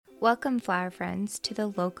Welcome, flower friends, to the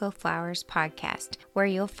Local Flowers podcast, where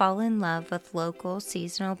you'll fall in love with local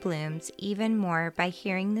seasonal blooms even more by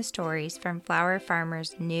hearing the stories from flower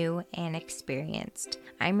farmers new and experienced.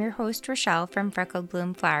 I'm your host, Rochelle from Freckled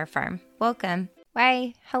Bloom Flower Farm. Welcome.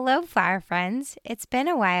 Why, hello, flower friends. It's been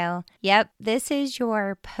a while. Yep, this is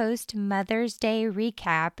your post-Mother's Day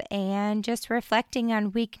recap and just reflecting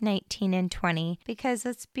on week 19 and 20 because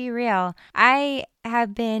let's be real, I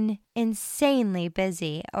have been insanely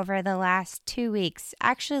busy over the last 2 weeks,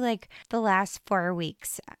 actually like the last 4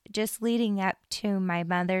 weeks, just leading up to my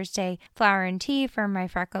Mother's Day flower and tea for my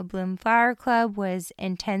Freckled Bloom Flower Club was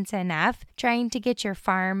intense enough. Trying to get your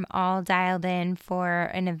farm all dialed in for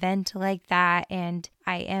an event like that, and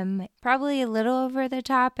I am probably a little over the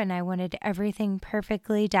top and I wanted everything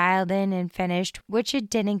perfectly dialed in and finished, which it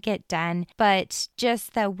didn't get done, but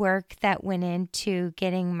just the work that went into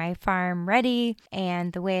getting my farm ready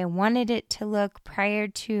and the way I wanted it to look prior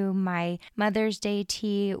to my Mother's Day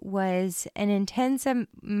tea was an intense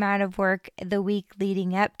amount of work the week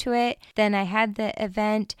leading up to it. Then I had the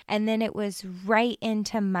event and then it was right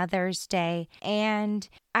into Mother's Day, and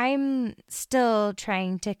I'm still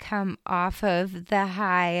trying to come off of the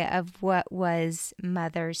high of what was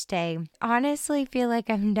Mother's Day. Honestly, feel like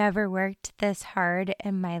I've never worked this hard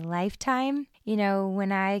in my lifetime. You know,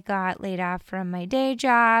 when I got laid off from my day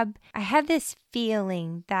job, I had this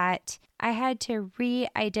feeling that I had to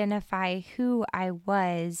re-identify who I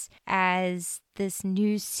was as this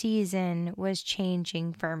new season was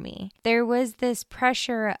changing for me. There was this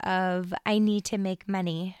pressure of I need to make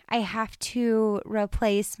money. I have to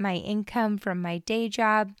replace my income from my day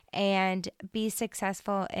job and be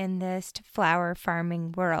successful in this flower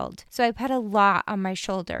farming world. So I put a lot on my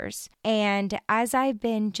shoulders. And as I've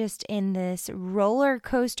been just in this roller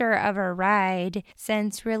coaster of a ride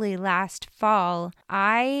since really last fall,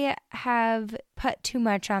 I have put too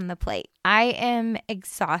much on the plate. I am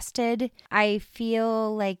exhausted. I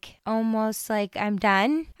feel like almost like I'm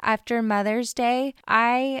done. After Mother's Day,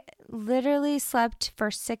 I literally slept for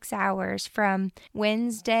 6 hours from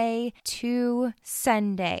Wednesday to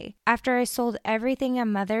Sunday. After I sold everything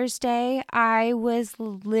on Mother's Day, I was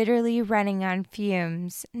literally running on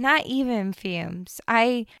fumes. Not even fumes.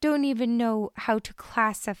 I don't even know how to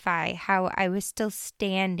classify how I was still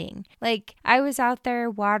standing. Like, I was out there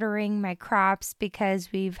watering my crops because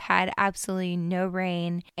we've had absolutely no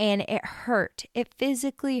rain, and it hurt. It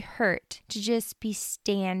physically hurt to just be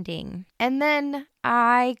standing. And then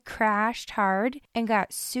I crashed hard and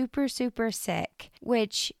got super sick,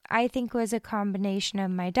 which I think was a combination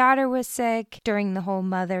of my daughter was sick during the whole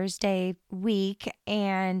Mother's Day week,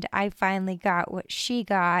 and I finally got what she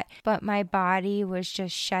got, but my body was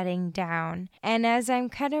just shutting down. And as I'm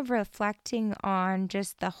kind of reflecting on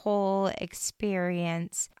just the whole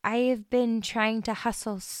experience, I have been trying to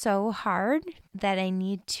hustle so hard that I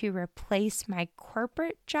need to replace my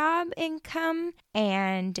corporate job income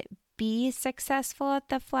and be successful at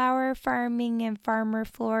the flower farming and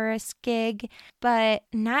farmer-florist gig, but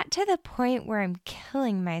not to the point where I'm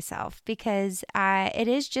killing myself because it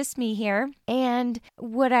is just me here. And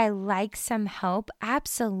would I like some help?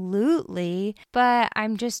 Absolutely, but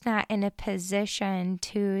I'm just not in a position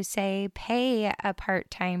to say pay a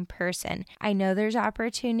part-time person. I know there's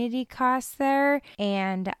opportunity costs there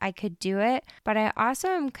and I could do it, but I also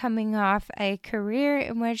am coming off a career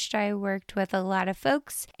in which I worked with a lot of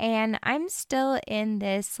folks, and I'm still in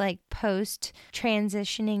this like post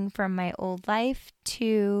transitioning from my old life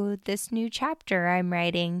to this new chapter I'm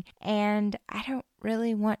writing, and I don't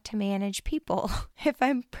really want to manage people, if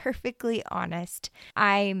I'm perfectly honest.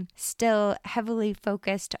 I'm still heavily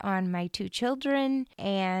focused on my 2 children,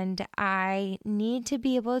 and I need to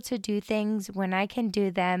be able to do things when I can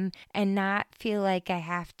do them and not feel like I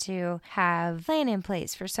have to have a plan in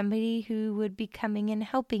place for somebody who would be coming and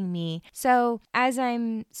helping me. So as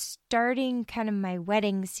I'm starting kind of my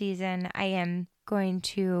wedding season, I am going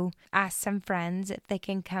to ask some friends if they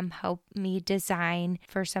can come help me design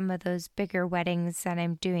for some of those bigger weddings that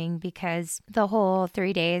I'm doing, because the whole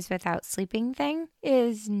 3 days without sleeping thing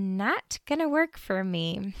is not gonna work for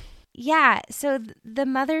me. Yeah, so the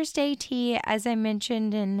Mother's Day tea, as I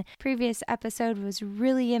mentioned in previous episode, was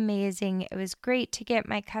really amazing. It was great to get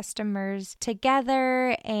my customers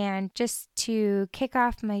together and just to kick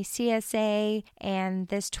off my CSA and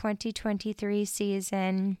this 2023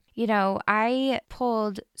 season. You know, I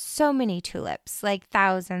pulled so many tulips, like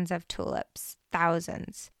thousands of tulips.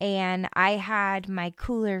 thousands. And I had my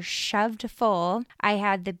cooler shoved full. I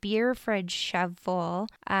had the beer fridge shoved full.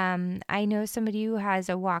 I know somebody who has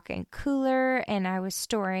a walk-in cooler, and I was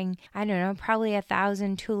storing, I don't know, probably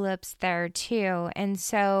 1,000 tulips there too. And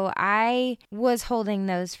so I was holding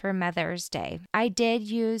those for Mother's Day. I did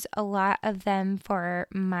use a lot of them for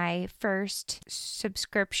my first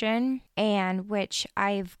subscription, and which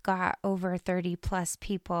I've got over 30 plus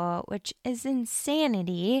people, which is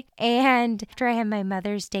insanity. And after I had my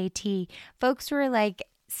Mother's Day tea, folks were like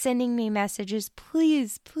sending me messages,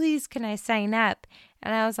 please, can I sign up?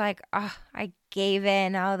 And I was like, oh, I gave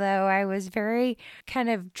in, although I was very kind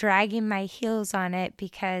of dragging my heels on it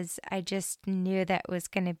because I just knew that was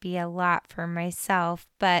going to be a lot for myself.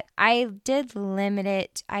 But I did limit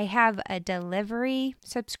it. I have a delivery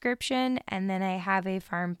subscription, and then I have a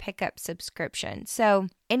farm pickup subscription. So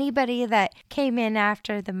anybody that came in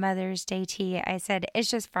after the Mother's Day tea, I said, it's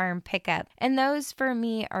just farm pickup. And those for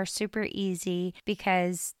me are super easy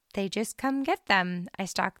because they just come get them. I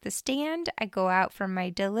stock the stand, I go out for my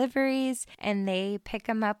deliveries, and they pick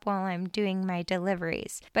them up while I'm doing my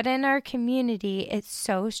deliveries. But in our community, it's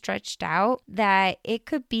so stretched out that it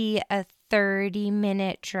could be a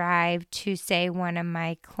 30-minute drive to, say, one of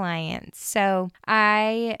my clients. So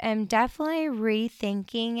I am definitely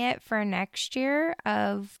rethinking it for next year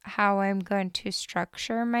of how I'm going to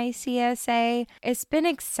structure my CSA. It's been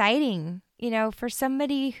exciting. You know, for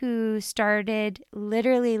somebody who started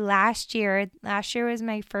literally last year was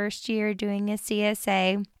my first year doing a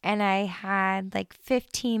CSA, and I had like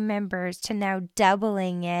 15 members to now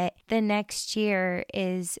doubling it the next year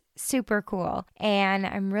is super cool. And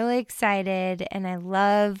I'm really excited, and I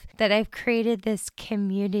love that I've created this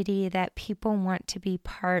community that people want to be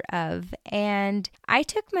part of. And I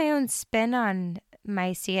took my own spin on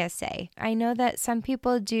my CSA. I know that some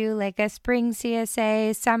people do like a spring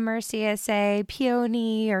CSA, summer CSA,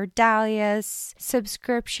 peony or dahlia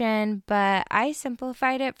subscription, but I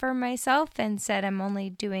simplified it for myself and said I'm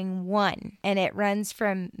only doing one, and it runs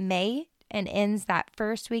from May and ends that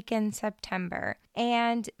first week in September.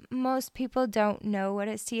 And most people don't know what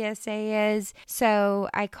a CSA is, so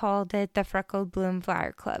I called it the Freckled Bloom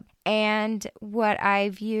Flower Club. And what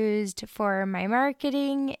I've used for my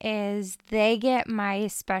marketing is they get my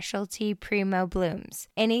specialty primo blooms.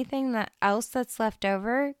 Anything else that's left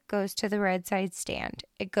over goes to the roadside stand.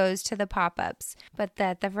 It goes to the pop-ups. But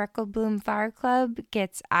the Freckled Bloom Flower Club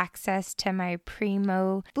gets access to my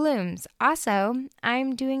primo blooms. Also,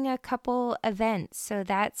 I'm doing a couple events, so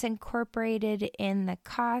that's incorporated in the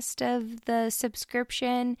cost of the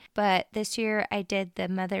subscription. But this year I did the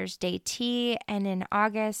Mother's Day tea, and in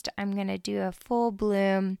August I'm going to do a full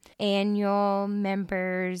bloom annual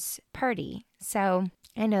members party. So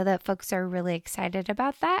I know that folks are really excited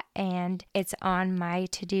about that, and it's on my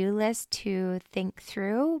to-do list to think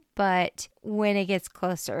through, but when it gets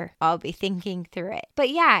closer, I'll be thinking through it. But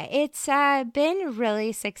yeah, it's been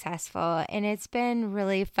really successful, and it's been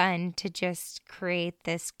really fun to just create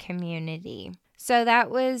this community. So that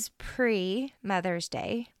was pre-Mother's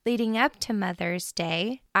Day. Leading up to Mother's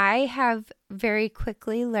Day, I have very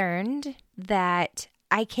quickly learned that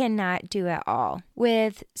I cannot do it all.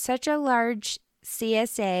 With such a large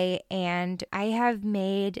CSA, and I have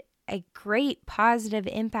made a great positive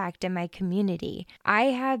impact in my community. I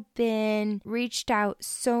have been reached out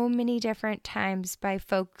so many different times by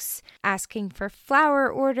folks asking for flower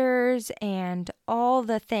orders and all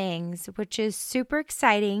the things, which is super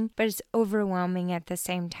exciting, but it's overwhelming at the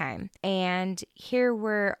same time. And here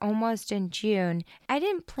we're almost in June. I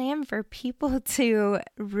didn't plan for people to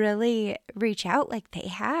really reach out like they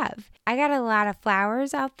have. I got a lot of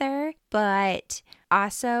flowers out there, but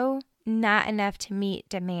also not enough to meet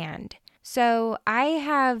demand. So I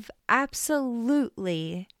have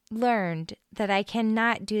absolutely learned that I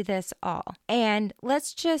cannot do this all. And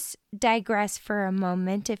let's just digress for a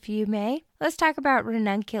moment, if you may. Let's talk about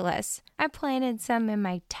ranunculus. I planted some in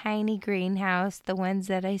my tiny greenhouse, the ones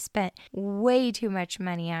that I spent way too much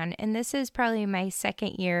money on. And this is probably my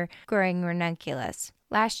second year growing ranunculus.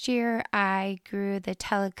 Last year, I grew the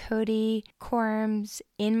Telecody corms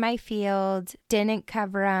in my field, didn't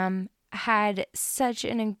cover them, had such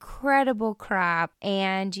an incredible crop,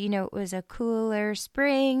 and it was a cooler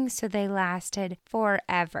spring, so they lasted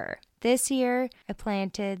forever. This year, I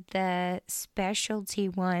planted the specialty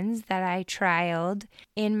ones that I trialed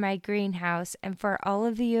in my greenhouse. And for all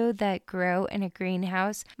of you that grow in a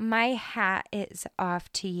greenhouse, my hat is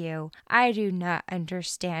off to you. I do not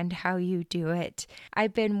understand how you do it.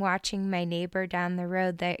 I've been watching my neighbor down the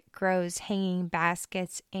road that grows hanging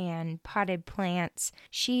baskets and potted plants.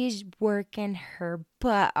 She's working her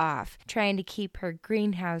butt off trying to keep her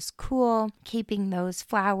greenhouse cool, keeping those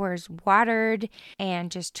flowers watered,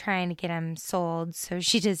 and just trying to get them sold so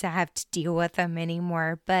she doesn't have to deal with them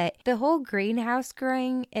anymore. But the whole greenhouse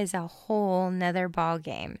growing is a whole nother ball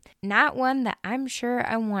game. Not one that I'm sure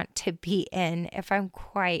I want to be in, if I'm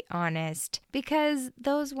quite honest, because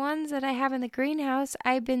those ones that I have in the greenhouse,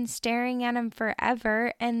 I've been staring at them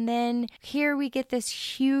forever, and then here we get this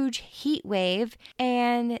huge heat wave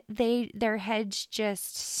and their heads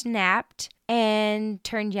just snapped and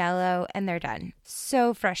turned yellow and they're done.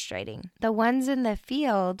 So frustrating. The ones in the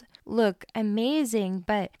field look amazing,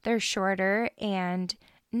 but they're shorter and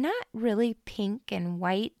not really pink and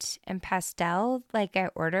white and pastel like I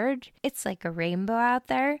ordered. It's like a rainbow out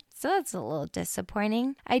there. So that's a little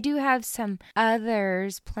disappointing. I do have some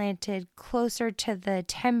others planted closer to the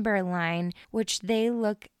timber line, which they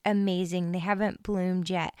look amazing. They haven't bloomed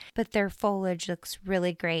yet, but their foliage looks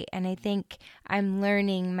really great. And I think I'm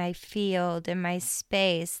learning my field and my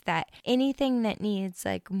space that anything that needs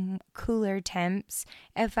like cooler temps,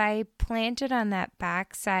 if I plant it on that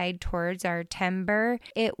backside towards our timber,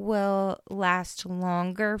 it will last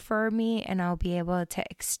longer for me and I'll be able to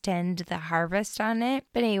extend the harvest on it.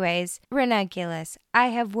 But anyways, ranunculus. I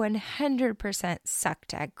have 100%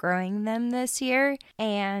 sucked at growing them this year,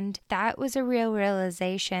 and that was a real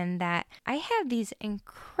realization that I have these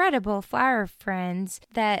incredible flower friends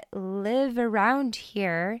that live around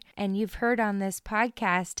here, and you've heard on this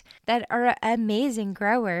podcast, that are amazing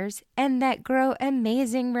growers and that grow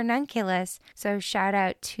amazing ranunculus. So shout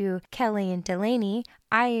out to Kelly and Delaney.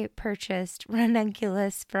 I purchased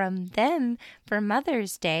ranunculus from them for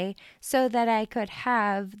Mother's Day so that I could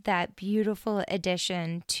have that beautiful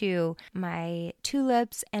addition to my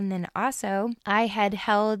tulips. And then also I had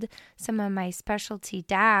held some of my specialty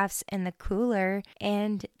daffs in the cooler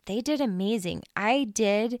and they did amazing. I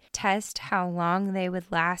did test how long they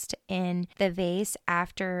would last in the vase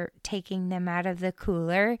after taking them out of the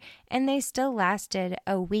cooler, and they still lasted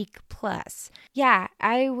a week plus. Yeah,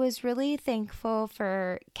 I was really thankful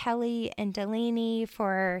for Kelly and Delaney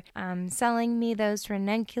for selling me those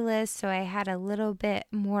ranunculus, so I had a little bit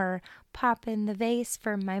more pop in the vase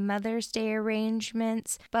for my Mother's Day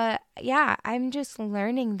arrangements. But yeah, I'm just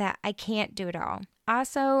learning that I can't do it all.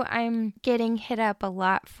 Also, I'm getting hit up a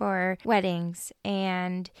lot for weddings,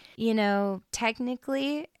 and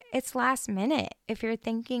technically it's last minute. If you're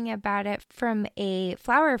thinking about it from a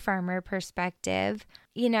flower farmer perspective,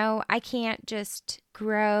 I can't just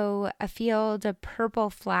grow a field of purple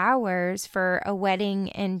flowers for a wedding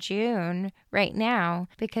in June right now,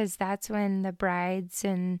 because that's when the brides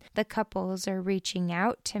and the couples are reaching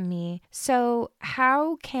out to me. So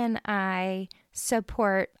how can I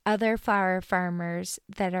support other flower farmers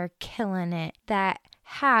that are killing it, that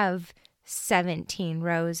have 17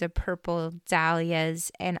 rows of purple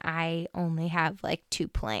dahlias and I only have like 2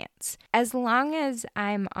 plants? As long as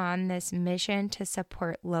I'm on this mission to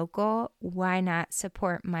support local, why not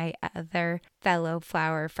support my other fellow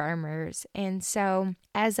flower farmers? And so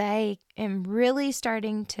as I am really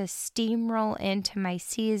starting to steamroll into my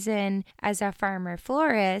season as a farmer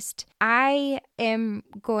florist, I am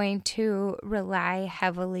going to rely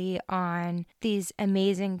heavily on these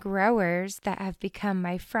amazing growers that have become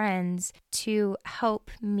my friends to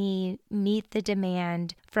help me meet the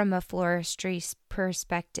demand from a floristry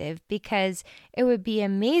perspective, because it would be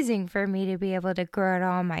amazing for me to be able to grow it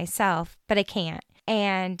all myself, but I can't.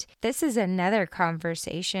 And this is another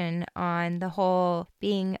conversation on the whole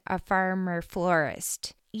being a farmer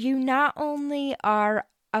florist. You not only are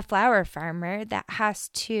a flower farmer that has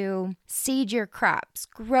to seed your crops,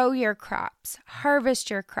 grow your crops, harvest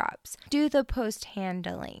your crops, do the post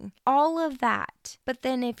handling, all of that. But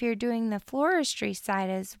then if you're doing the floristry side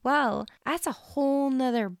as well, that's a whole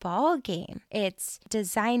nother ball game. It's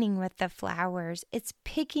designing with the flowers, it's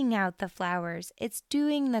picking out the flowers, it's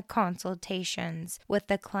doing the consultations with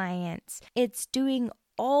the clients, it's doing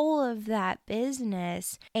all of that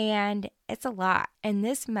business, and it's a lot. And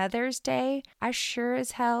this Mother's Day, I sure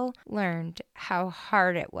as hell learned how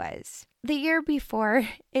hard it was. The year before,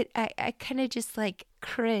 I kind of just like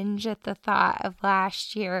cringe at the thought of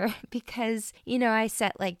last year because, I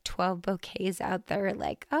set like 12 bouquets out there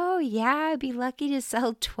like, oh yeah, I'd be lucky to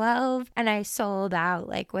sell 12. And I sold out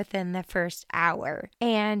like within the first hour.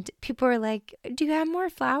 And people were like, do you have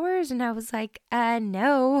more flowers? And I was like,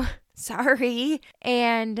 no. Sorry.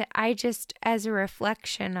 And I just, as a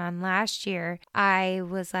reflection on last year, I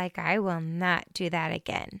was like, I will not do that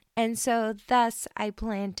again. And so thus I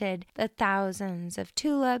planted the thousands of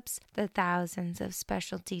tulips, the thousands of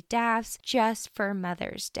specialty daffs just for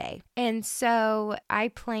Mother's Day. And so I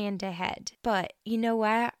planned ahead. But you know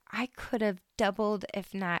what? I could have doubled,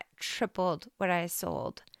 if not tripled, what I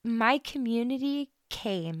sold. My community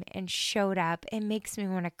came and showed up. It makes me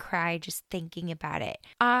want to cry just thinking about it.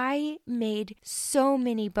 I made so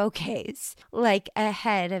many bouquets like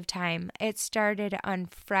ahead of time. It started on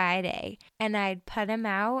Friday and I'd put them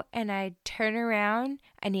out and I'd turn around.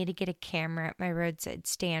 I need to get a camera at my roadside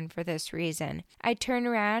stand for this reason. I'd turn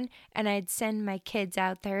around and I'd send my kids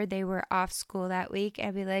out there. They were off school that week.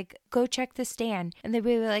 I'd be like, go check the stand. And they'd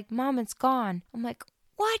be like, Mom, it's gone. I'm like,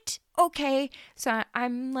 what? Okay. So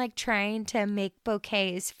I'm like trying to make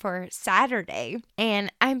bouquets for Saturday,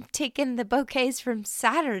 and I'm taking the bouquets from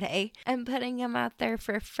Saturday and putting them out there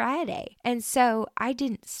for Friday. And so I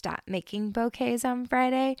didn't stop making bouquets on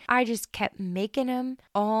Friday. I just kept making them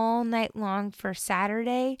all night long for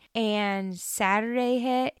Saturday, and Saturday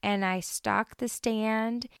hit and I stocked the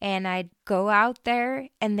stand and I'd go out there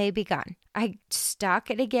and they'd be gone. I'd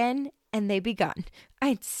stock it again and they'd be gone.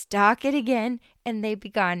 I'd stock it again and they'd be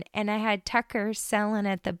gone. And I had Tucker selling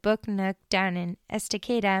at the Book Nook down in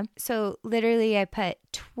Estacada. So literally I put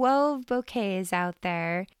 12 bouquets out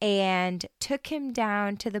there and took him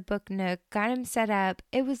down to the Book Nook, got him set up.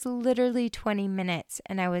 It was literally 20 minutes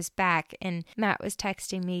and I was back and Matt was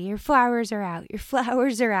texting me, your flowers are out, your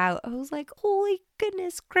flowers are out. I was like, holy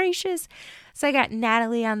goodness gracious. So I got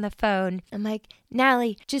Natalie on the phone. I'm like,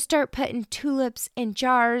 Natalie, just start putting tulips in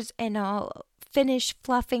jars and I'll finish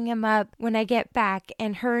fluffing them up when I get back.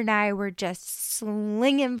 And her and I were just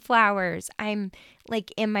slinging flowers. I'm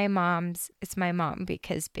like in my mom's, it's my mom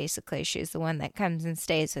because basically she's the one that comes and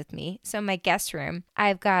stays with me. So my guest room,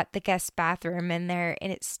 I've got the guest bathroom in there and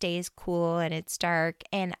it stays cool and it's dark.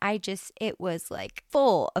 And it was like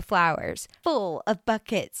full of flowers, full of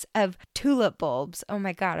buckets of tulip bulbs. Oh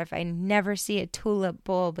my God, if I never see a tulip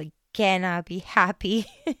bulb again, I'll be happy.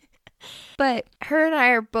 But her and I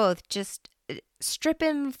are both just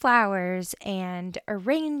stripping flowers and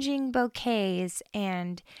arranging bouquets,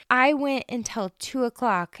 and I went until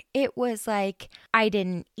 2:00. It was like I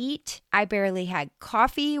didn't eat. I barely had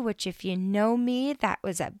coffee, which if you know me, that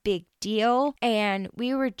was a big deal. And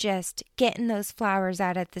we were just getting those flowers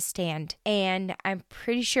out at the stand, and I'm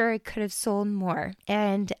pretty sure I could have sold more.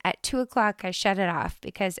 And at 2:00 I shut it off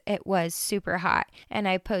because it was super hot, and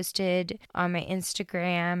I posted on my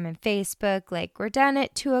Instagram and Facebook like, we're done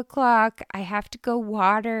at 2:00. I have to go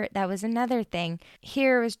water. That was another thing.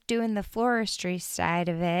 Here I was doing the floristry side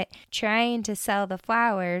of it, trying to sell the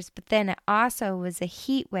flowers, but then it also was a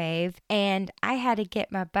heat wave and I had to get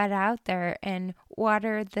my butt out there and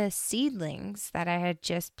water the seedlings that I had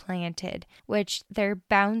just planted, which they're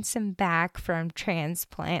bouncing back from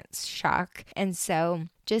transplant shock. And so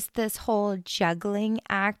just this whole juggling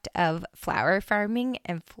act of flower farming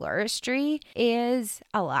and floristry is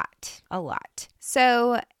a lot.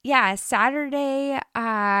 So yeah, Saturday,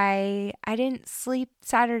 I didn't sleep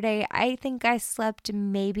Saturday. I think I slept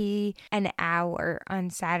maybe an hour on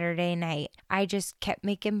Saturday night. I just kept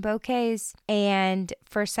making bouquets and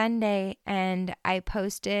for Sunday, and I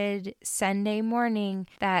posted Sunday morning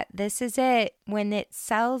that this is it. When it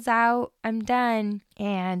sells out, I'm done.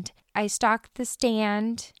 And I stocked the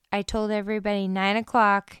stand. I told everybody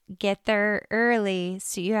 9:00, get there early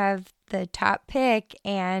so you have the top pick,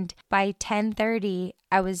 and by 10:30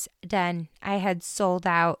 I was done. I had sold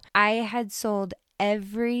out. I had sold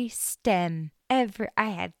every stem.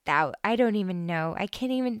 I don't even know. I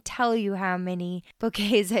can't even tell you how many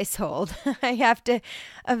bouquets I sold. I have to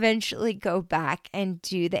eventually go back and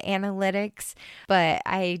do the analytics, but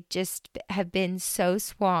I just have been so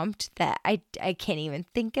swamped that I can't even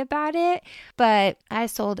think about it. But I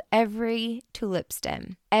sold every tulip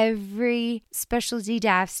stem, every specialty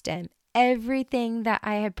daff stem, everything that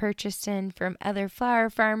I had purchased in from other flower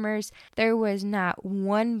farmers. There was not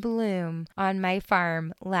one bloom on my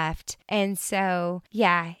farm left. And so,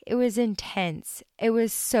 yeah, it was intense. It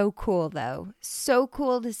was so cool though. So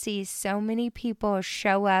cool to see so many people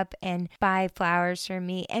show up and buy flowers from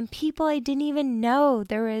me, and people I didn't even know.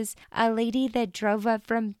 There was a lady that drove up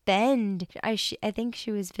from Bend. I think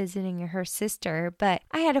she was visiting her sister, but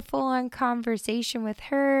I had a full-on conversation with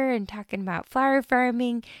her and talking about flower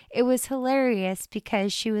farming. It was hilarious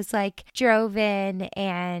because she was like, drove in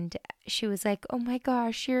and she was like, oh my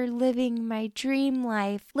gosh, you're living my dream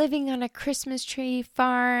life, living on a Christmas tree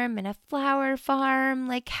farm and a flower farm,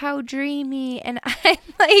 like how dreamy. And I'm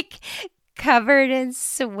like covered in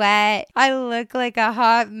sweat. I look like a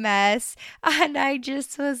hot mess. And I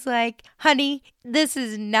just was like, honey, this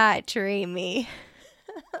is not dreamy.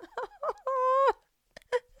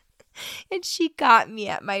 And she got me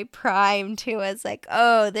at my prime too. I was like,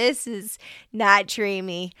 oh, this is not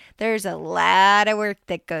dreamy. There's a lot of work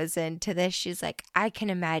that goes into this. She's like, I can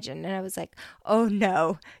imagine. And I was like, oh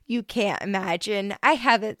no, you can't imagine. I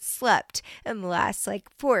haven't slept in the last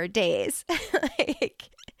 4 days.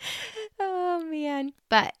 Oh man.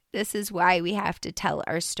 But this is why we have to tell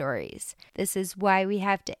our stories. This is why we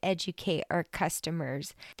have to educate our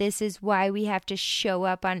customers. This is why we have to show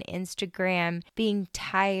up on Instagram being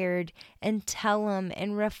tired and tell them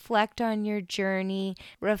and reflect on your journey,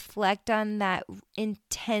 reflect on that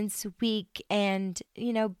intense week and,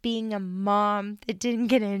 being a mom that didn't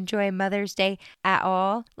get to enjoy Mother's Day at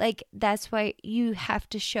all. That's why you have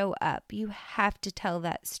to show up. You have to tell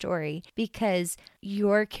that story because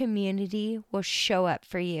your community will show up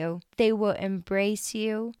for you. They will embrace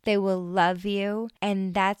you. They will love you.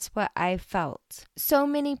 And that's what I felt. So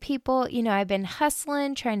many people, I've been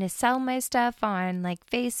hustling, trying to sell my stuff on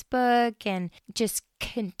Facebook and just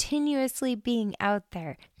continuously being out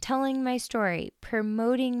there, telling my story,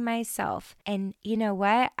 promoting myself. And you know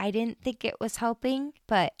what? I didn't think it was helping,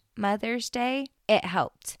 but Mother's Day, it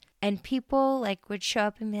helped. And people would show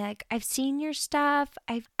up and be like, I've seen your stuff.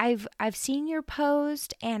 I've seen your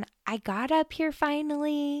post and I got up here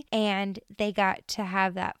finally. And they got to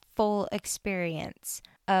have that full experience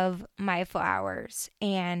of my flowers.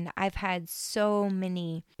 And I've had so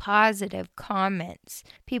many positive comments.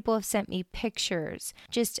 People have sent me pictures,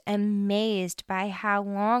 just amazed by how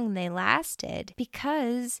long they lasted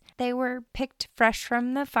because they were picked fresh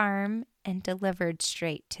from the farm and delivered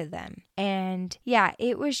straight to them. And yeah,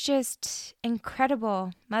 it was just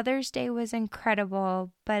incredible. Mother's Day was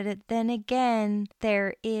incredible. But then again,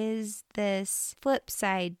 there is this flip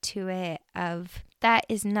side to it of that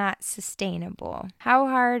is not sustainable. How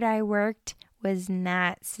hard I worked was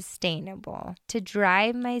not sustainable. To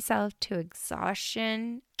drive myself to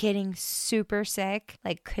exhaustion, getting super sick,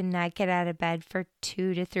 could not get out of bed for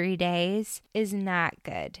 2 to 3 days is not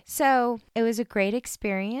good. So it was a great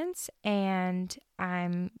experience and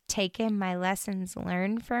I'm taking my lessons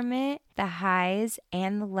learned from it, the highs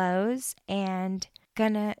and the lows, and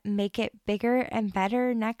gonna make it bigger and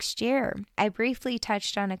better next year. I briefly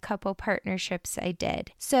touched on a couple partnerships I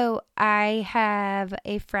did. So I have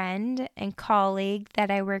a friend and colleague that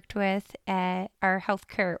I worked with at our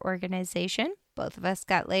healthcare organization. Both of us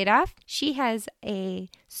got laid off. She has a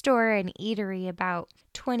store and eatery about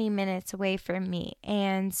 20 minutes away from me.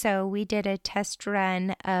 And so we did a test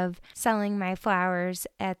run of selling my flowers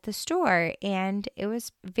at the store and it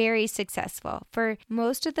was very successful. For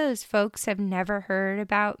most of those folks have never heard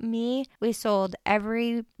about me. We sold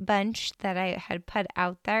every bunch that I had put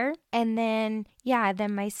out there. And then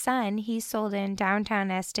my son, he sold in downtown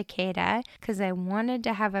Estacada because I wanted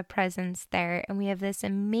to have a presence there. And we have this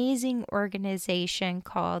amazing organization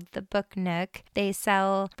called the Book Nook. They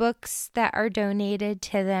sell books that are donated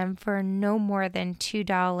to them for no more than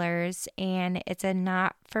 $2. And it's a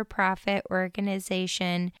not-for-profit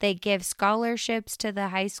organization. They give scholarships to the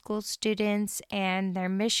high school students and their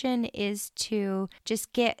mission is to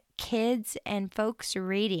just get kids and folks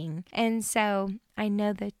reading. And so I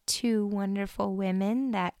know the two wonderful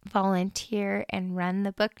women that volunteer and run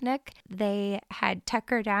the Book Nook. They had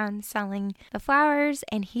Tucker down selling the flowers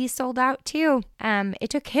and he sold out too. It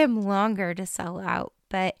took him longer to sell out,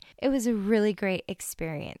 but it was a really great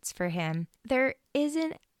experience for him. There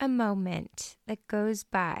isn't a moment that goes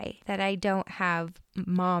by that I don't have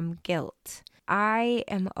mom guilt. I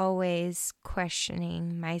am always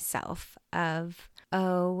questioning myself of,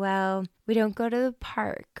 oh, well, we don't go to the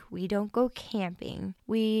park. We don't go camping.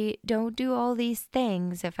 We don't do all these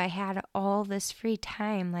things if I had all this free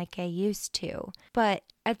time like I used to. But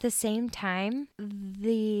at the same time,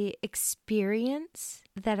 the experience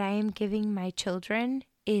that I am giving my children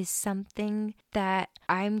is something that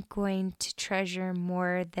I'm going to treasure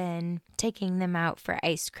more than taking them out for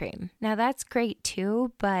ice cream. Now that's great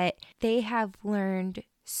too, but they have learned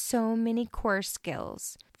so many core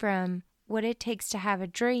skills from what it takes to have a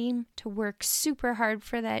dream, to work super hard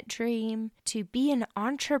for that dream, to be an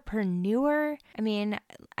entrepreneur. I mean,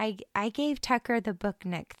 I gave Tucker the Book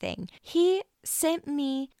Nook thing. He sent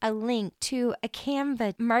me a link to a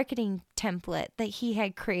Canva marketing template that he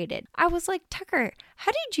had created. I was like, Tucker,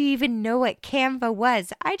 how did you even know what Canva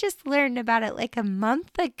was? I just learned about it like a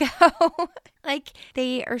month ago.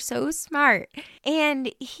 They are so smart.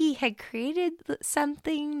 And he had created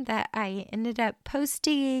something that I ended up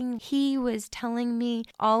posting. He was telling me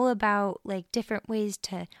all about different ways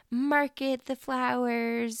to market the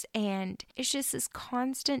flowers. And it's just this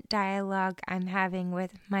constant dialogue I'm having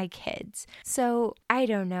with my kids. So I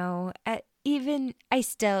don't know. even I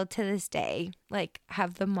still to this day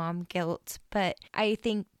have the mom guilt, but I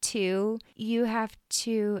think too, you have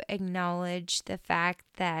to acknowledge the fact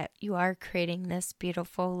that you are creating this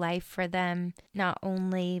beautiful life for them, not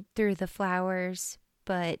only through the flowers,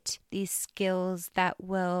 but these skills that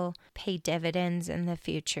will pay dividends in the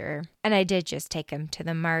future. And I did just take him to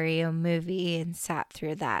the Mario movie and sat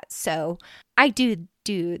through that. So I do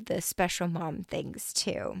the special mom things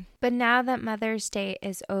too. But now that Mother's Day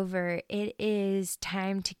is over, it is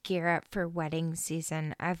time to gear up for wedding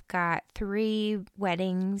season. I've got 3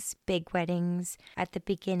 weddings, big weddings at the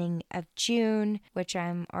beginning of June, which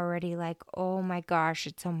I'm already like, oh my gosh,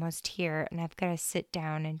 it's almost here. And I've got to sit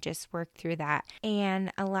down and just work through that.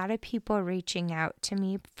 And a lot of people reaching out to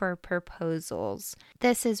me for proposals.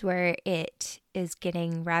 This is where it is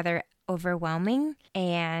getting rather overwhelming,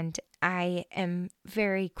 and I am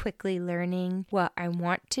very quickly learning what I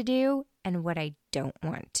want to do and what I don't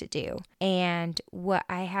want to do and what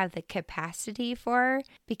I have the capacity for,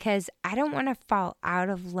 because I don't want to fall out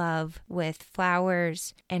of love with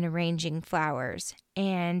flowers and arranging flowers.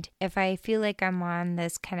 And if I feel like I'm on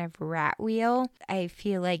this kind of rat wheel, I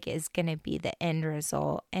feel like is going to be the end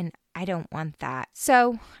result, and I don't want that.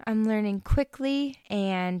 So I'm learning quickly,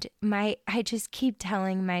 and I just keep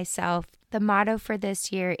telling myself the motto for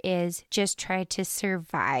this year is just try to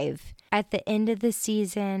survive. At the end of the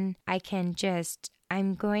season,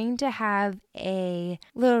 I'm going to have a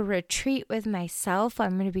little retreat with myself.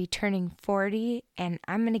 I'm going to be turning 40, and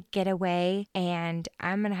I'm going to get away, and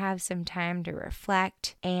I'm going to have some time to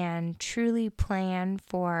reflect and truly plan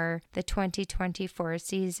for the 2024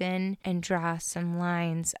 season and draw some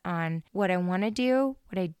lines on what I want to do,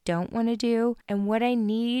 what I don't want to do, and what I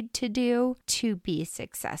need to do to be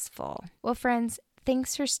successful. Well, friends,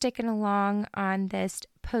 thanks for sticking along on this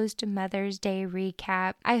post-Mother's Day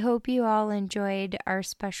recap. I hope you all enjoyed our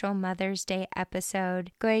special Mother's Day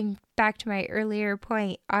episode. Going back to my earlier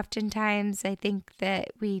point, oftentimes I think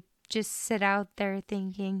that we just sit out there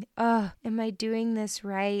thinking, oh, am I doing this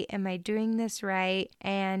right? Am I doing this right?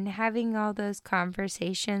 And having all those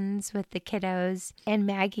conversations with the kiddos and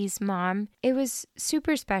Maggie's mom, it was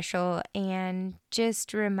super special and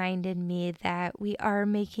just reminded me that we are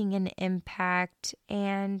making an impact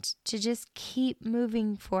and to just keep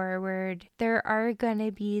moving forward. There are going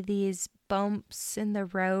to be these bumps in the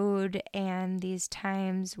road and these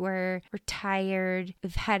times where we're tired,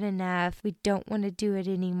 we've had enough, we don't want to do it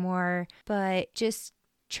anymore, but just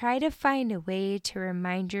try to find a way to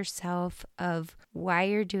remind yourself of why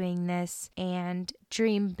you're doing this and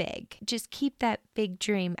dream big. Just keep that big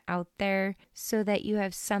dream out there so that you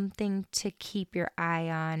have something to keep your eye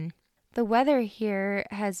on. The weather here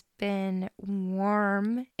has been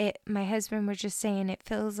warm. My husband was just saying it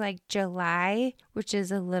feels like July, which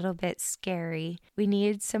is a little bit scary. We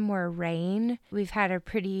needed some more rain. We've had a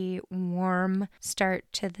pretty warm start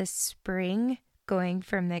to the spring, going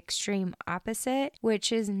from the extreme opposite, which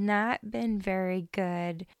has not been very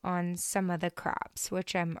good on some of the crops,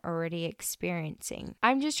 which I'm already experiencing.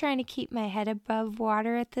 I'm just trying to keep my head above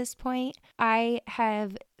water at this point. I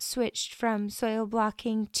have switched from soil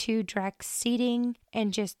blocking to direct seeding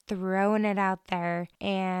and just throwing it out there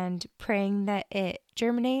and praying that it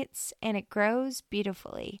germinates and it grows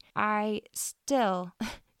beautifully. I still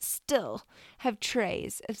have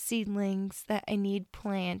trays of seedlings that I need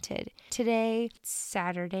planted. Today,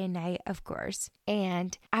 Saturday night, of course,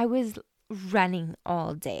 and I was running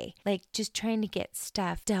all day, just trying to get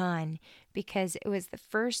stuff done because it was the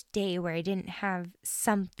first day where I didn't have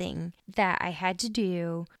something that I had to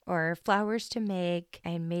do or flowers to make.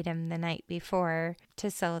 I had made them the night before to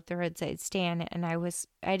sell at the roadside stand, and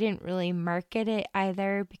I didn't really market it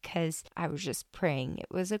either because I was just praying. It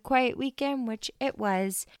was a quiet weekend, which it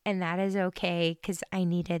was, and that is okay because I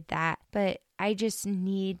needed that. But I just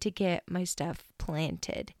need to get my stuff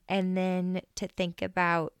planted. And then to think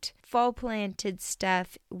about fall planted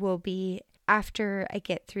stuff will be after I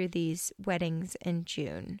get through these weddings in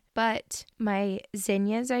June. But my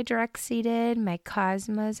zinnias I direct seeded, my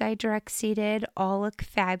cosmos I direct seeded, all look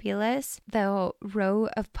fabulous. The row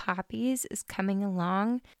of poppies is coming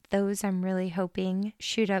along. Those I'm really hoping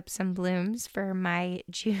shoot up some blooms for my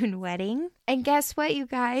June wedding. And guess what, you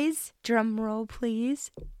guys? Drum roll,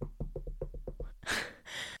 please.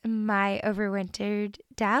 My overwintered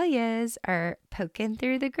dahlias are poking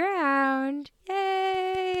through the ground.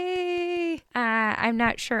 Yay! I'm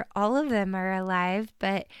not sure all of them are alive,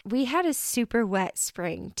 but we had a super wet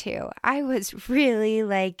spring too. I was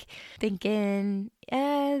really thinking,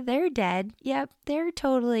 they're dead. Yep, they're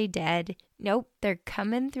totally dead. Nope, they're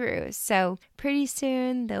coming through. So pretty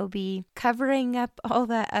soon they'll be covering up all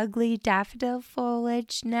the ugly daffodil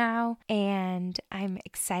foliage now, and I'm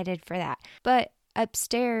excited for that. But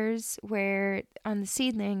upstairs, where on the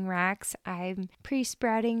seedling racks, I'm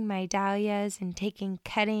pre-sprouting my dahlias and taking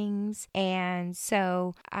cuttings, and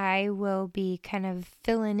so I will be kind of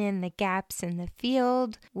filling in the gaps in the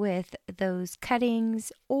field with those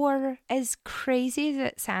cuttings. Or, as crazy as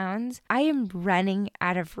it sounds, I am running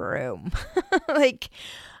out of room.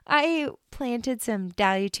 I planted some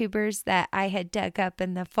dahlia tubers that I had dug up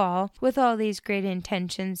in the fall with all these great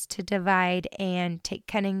intentions to divide and take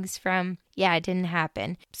cuttings from. Yeah, it didn't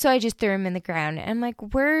happen. So I just threw them in the ground. And I'm like,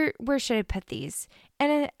 where should I put these?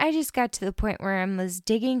 And I just got to the point where I was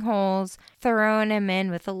digging holes, throwing them in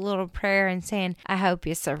with a little prayer and saying, I hope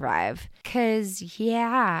you survive. Because,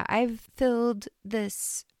 yeah, I've filled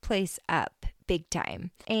this place up big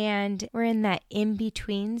time. And we're in that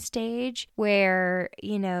in-between stage where,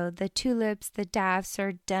 the tulips, the daffs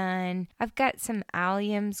are done. I've got some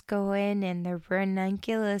alliums going and the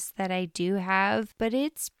ranunculus that I do have, but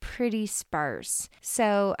it's pretty sparse.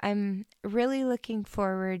 So I'm really looking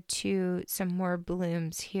forward to some more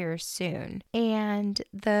blooms here soon. And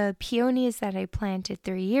the peonies that I planted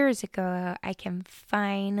 3 years ago, I can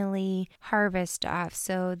finally harvest off.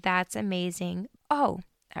 So that's amazing. Oh,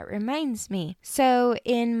 that reminds me. So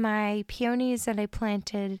in my peonies that I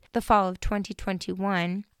planted the fall of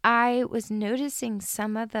 2021, I was noticing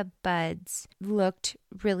some of the buds looked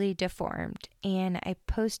really deformed, and I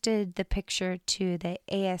posted the picture to the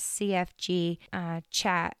ASCFG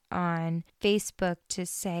chat on Facebook to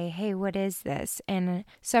say, hey, what is this? And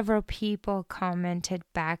several people commented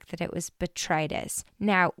back that it was botrytis.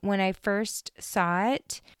 Now, when I first saw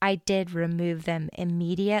it, I did remove them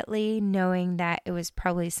immediately, knowing that it was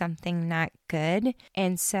probably something not good.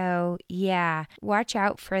 And so, yeah, watch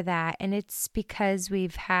out for that. And it's because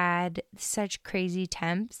we've had such crazy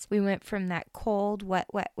temps. We went from that cold, wet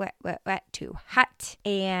to hot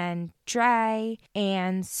and dry.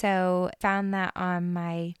 And so found that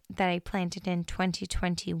that I planted in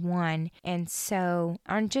 2021. And so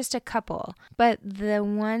on just a couple, but the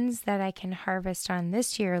ones that I can harvest on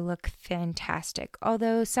this year look fantastic.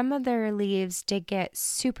 Although some of their leaves did get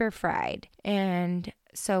super fried, and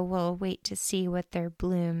so we'll wait to see what their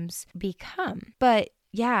blooms become. But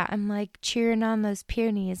yeah, I'm cheering on those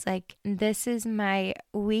peonies. This is my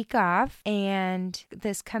week off, and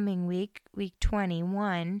this coming week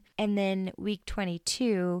 21, and then week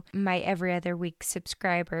 22, my every other week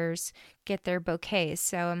subscribers get their bouquets.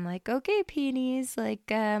 So I'm okay, peonies,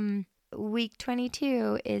 week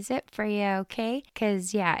 22 is it for you, okay?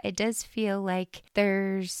 Because, yeah, it does feel like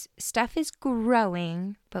there's stuff is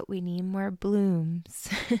growing, but we need more blooms.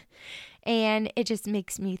 And it just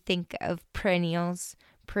makes me think of perennials.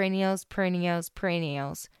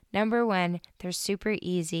 Number one, they're super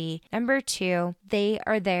easy. Number two, they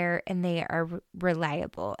are there and they are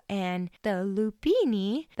reliable. And the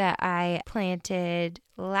lupini that I planted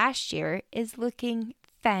last year is looking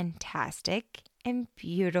fantastic and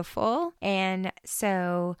beautiful. And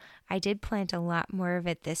so I did plant a lot more of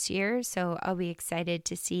it this year. So I'll be excited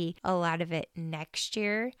to see a lot of it next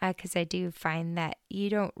year, because I do find that you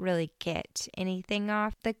don't really get anything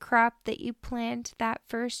off the crop that you plant that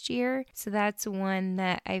first year. So that's one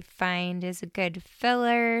that I find is a good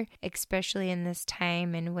filler, especially in this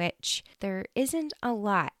time in which there isn't a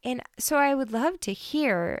lot. And so I would love to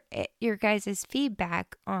hear your guys'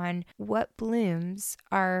 feedback on what blooms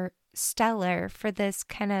are stellar for this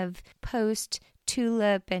kind of post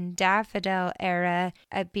tulip and daffodil era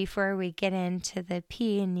before we get into the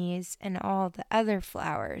peonies and all the other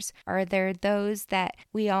flowers. Are there those that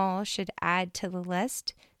we all should add to the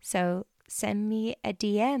list? So send me a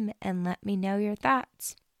DM and let me know your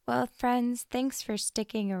thoughts. Well, friends, thanks for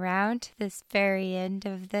sticking around to this very end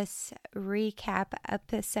of this recap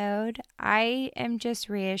episode. I am just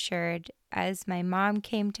reassured. As my mom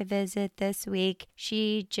came to visit this week,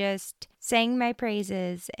 she just sang my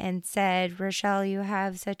praises and said, Rochelle, you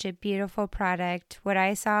have such a beautiful product. What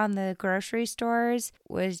I saw in the grocery stores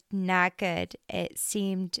was not good. It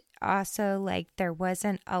seemed also like there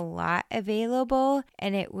wasn't a lot available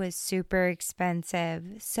and it was super expensive.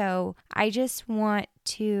 So I just want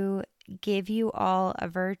to give you all a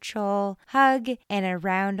virtual hug and a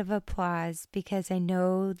round of applause because I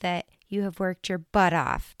know that you have worked your butt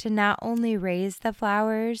off to not only raise the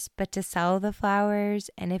flowers, but to sell the flowers.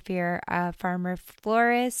 And if you're a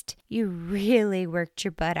farmer-florist, you really worked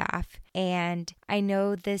your butt off. And I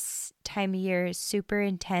know this time of year is super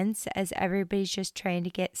intense as everybody's just trying to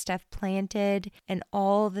get stuff planted and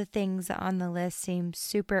all the things on the list seem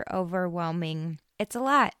super overwhelming. It's a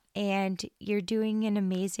lot. And you're doing an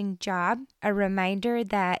amazing job. A reminder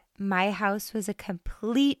that my house was a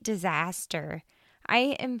complete disaster.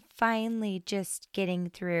 I am finally just getting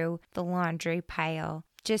through the laundry pile.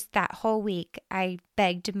 Just that whole week, I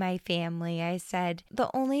begged my family. I said, the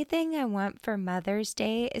only thing I want for Mother's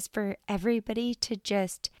Day is for everybody to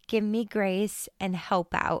just give me grace and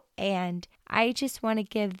help out. And I just want to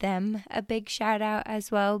give them a big shout out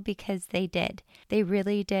as well because they did. They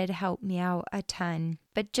really did help me out a ton.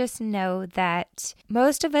 But just know that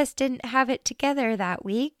most of us didn't have it together that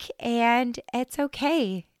week, and it's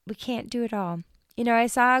okay. We can't do it all. You know, I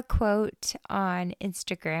saw a quote on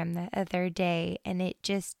Instagram the other day, and it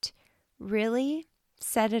just really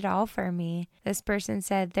said it all for me. This person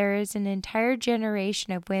said, there is an entire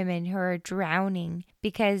generation of women who are drowning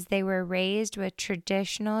because they were raised with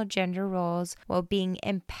traditional gender roles while being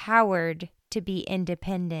empowered to be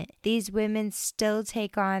independent. These women still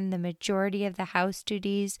take on the majority of the house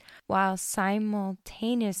duties while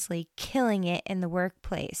simultaneously killing it in the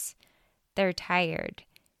workplace. They're tired.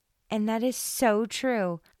 And that is so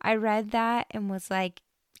true. I read that and was like,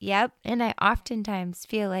 yep. And I oftentimes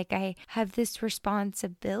feel like I have this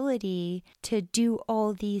responsibility to do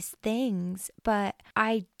all these things, but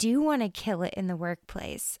I do want to kill it in the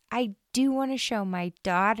workplace. I do want to show my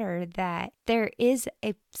daughter that there is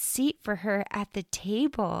a seat for her at the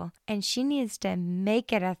table and she needs to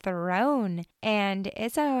make it a throne. And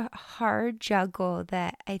it's a hard juggle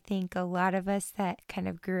that I think a lot of us that kind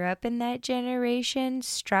of grew up in that generation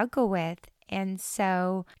struggle with. And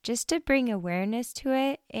so just to bring awareness to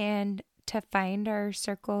it and to find our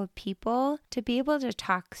circle of people to be able to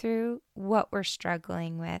talk through what we're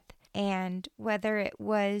struggling with. And whether it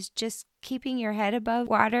was just keeping your head above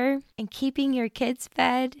water and keeping your kids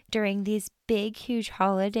fed during these big, huge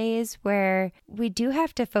holidays where we do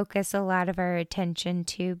have to focus a lot of our attention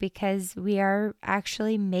to because we are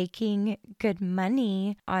actually making good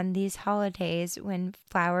money on these holidays when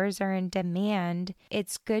flowers are in demand.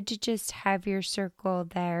 It's good to just have your circle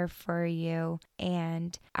there for you.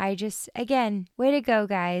 And I just, again, way to go,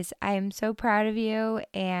 guys. I am so proud of you,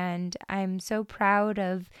 and I'm so proud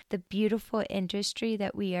of the beautiful industry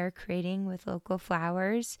that we are creating with local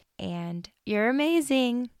flowers, and you're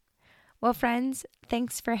amazing. Well, friends,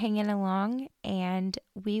 thanks for hanging along, and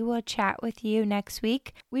we will chat with you next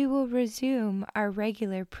week. We will resume our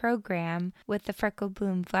regular program with the Freckle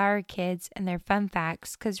Bloom Flower Kids and their fun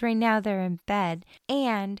facts, because right now they're in bed,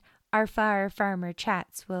 and our Flower Farmer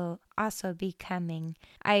chats will also be coming.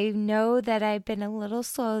 I know that I've been a little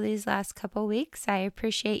slow these last couple weeks. I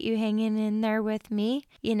appreciate you hanging in there with me.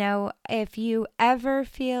 You know, if you ever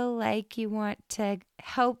feel like you want to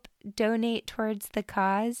help donate towards the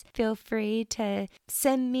cause, feel free to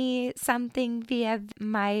send me something via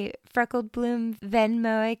my Freckled Bloom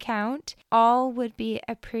Venmo account. All would be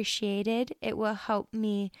appreciated. It will help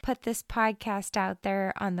me put this podcast out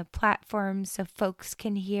there on the platform so folks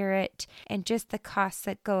can hear it and just the costs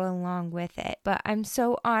that go along with it. But I'm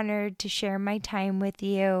so honored to share my time with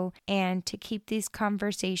you and to keep these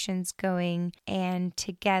conversations going, and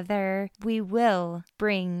together we will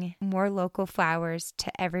bring more local flowers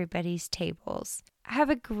to everybody's tables. Have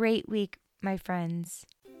a great week, my friends.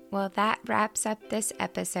 Well, that wraps up this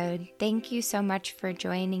episode. Thank you so much for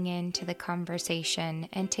joining in to the conversation,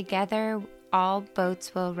 and together all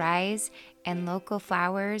boats will rise and local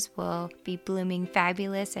flowers will be blooming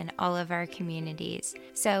fabulous in all of our communities.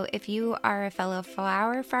 So if you are a fellow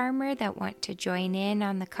flower farmer that want to join in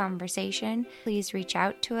on the conversation, please reach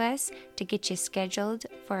out to us to get you scheduled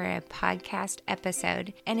for a podcast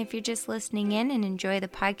episode. And if you're just listening in and enjoy the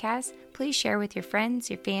podcast, please share with your friends,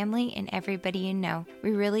 your family, and everybody you know.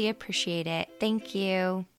 We really appreciate it. Thank you.